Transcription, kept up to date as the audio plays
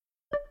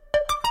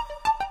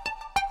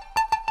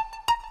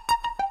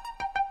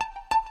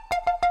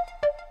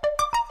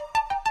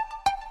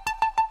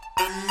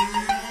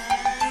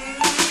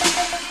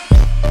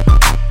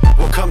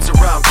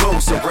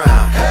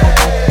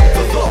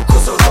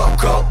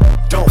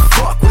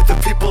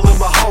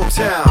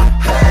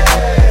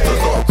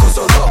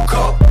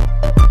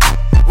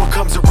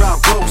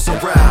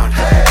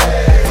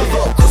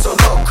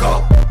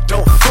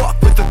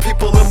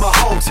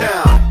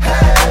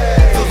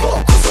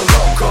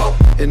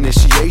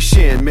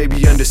Initiation,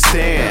 maybe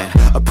understand.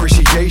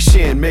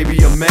 Appreciation, maybe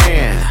a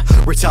man.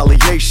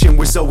 Retaliation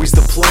was always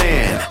the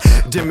plan.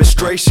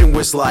 Demonstration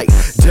was like,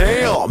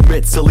 damn.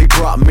 Mentally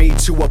brought me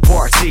to a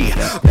party.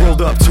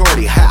 Rolled up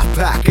tardy, half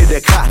pack of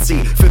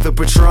Ducati. Fifth of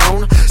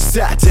Patron,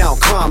 sat down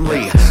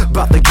calmly.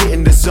 About to get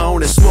in the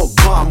zone and smoke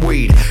bomb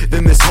weed.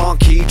 Then this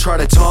honky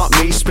tried to taunt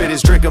me. Spit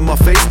his drink in my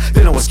face,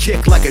 then I was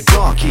kicked like a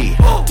donkey.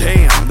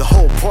 Damn, the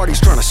whole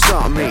party's trying to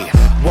stop me.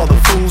 While the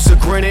fools are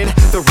grinning,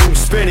 the room's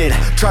spinning.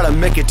 Try to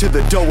make it to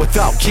the door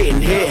without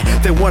getting hit.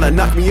 They wanna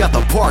knock me out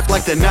the park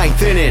like the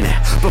ninth inning.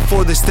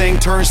 Before this thing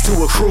turns to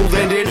a cruel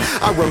ending,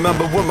 I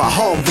remember when my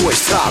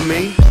homeboys taught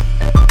me.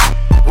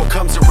 What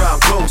comes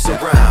around goes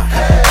around.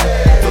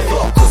 The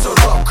locals are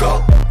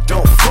loco.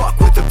 Don't fuck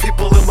with the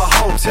people in my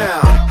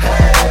hometown.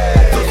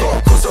 The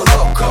locals are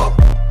loco.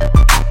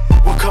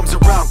 What comes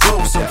around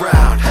goes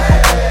around.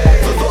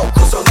 The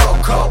locals are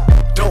loco.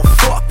 Don't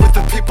fuck with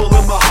the people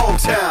in my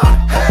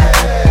hometown.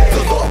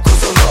 The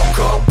locals are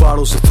loco.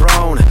 Bottles are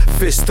thrown,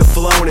 fists are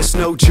flown. It's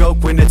no joke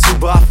when the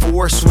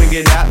 2x4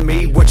 swinging at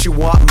me. What you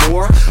want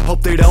more?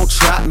 Hope they don't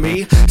trap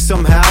me.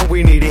 Somehow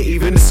we need to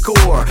even the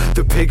score.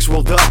 The pigs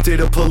rolled up, did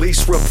a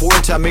police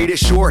report. I made it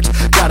short,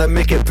 gotta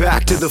make it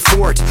back to the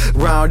fort.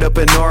 Round up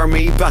an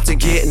army, about to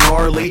get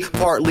gnarly.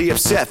 Partly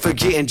upset for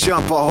getting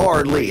jumped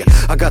hardly.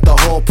 I got the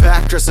whole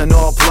pack, dressed in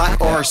all black.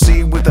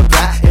 RC with a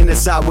bat and a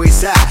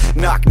sideways hat.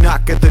 Knock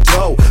knock at the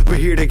door, we're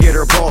here to get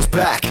our balls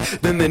back.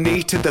 Then the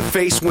knee to the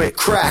face went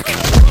crack.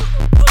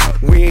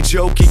 We ain't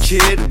jokey,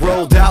 kid.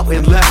 Rolled out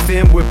and left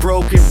him with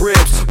broken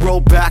ribs.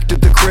 Rolled back to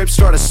the crib,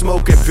 started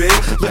smoking big.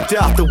 Looked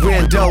out the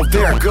window,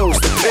 there goes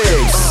the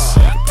pigs.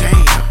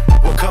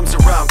 Damn, what comes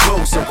around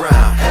goes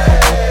around.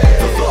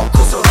 The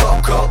locals are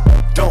loco.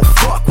 Don't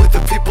fuck with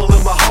the people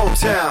in my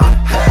hometown.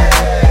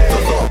 The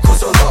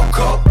locals are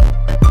loco.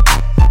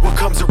 What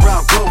comes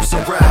around goes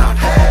around.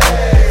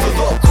 The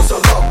locals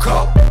are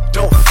loco.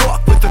 Don't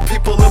fuck with the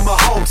people in my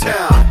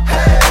hometown.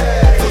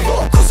 The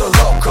locals are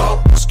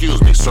loco.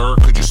 Excuse me, sir,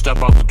 could you step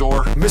out the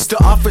door? Mr.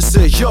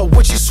 Officer, yo,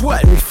 what you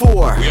sweating me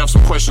for? We have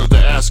some questions to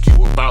ask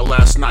you about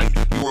last night.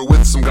 You were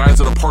with some guys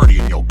at a party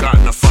and you got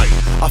in a fight.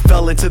 I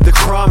fell into the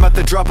crime at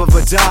the drop of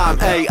a dime.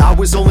 Hey, I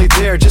was only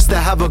there just to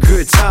have a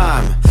good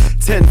time.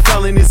 10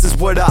 felonies is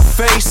what I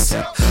face,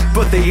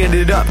 but they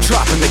ended up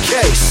dropping the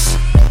case.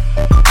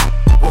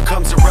 What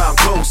comes around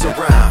goes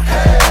around.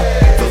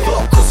 The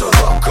locals are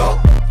loco.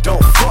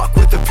 Don't fuck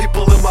with the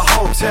people in my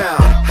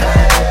hometown.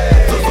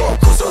 The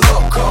locals are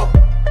loco.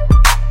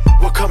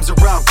 What comes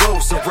around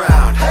goes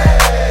around.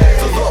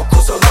 The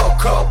locals are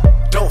loco.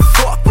 Don't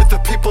fuck with the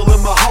people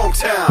in my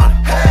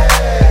hometown.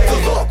 The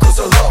locals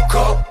are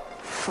loco.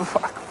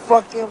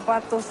 Fucking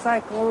vato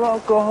psycho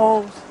loco,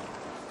 Holmes.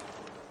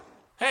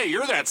 Hey,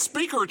 you're that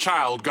speaker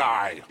child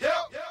guy. Yep.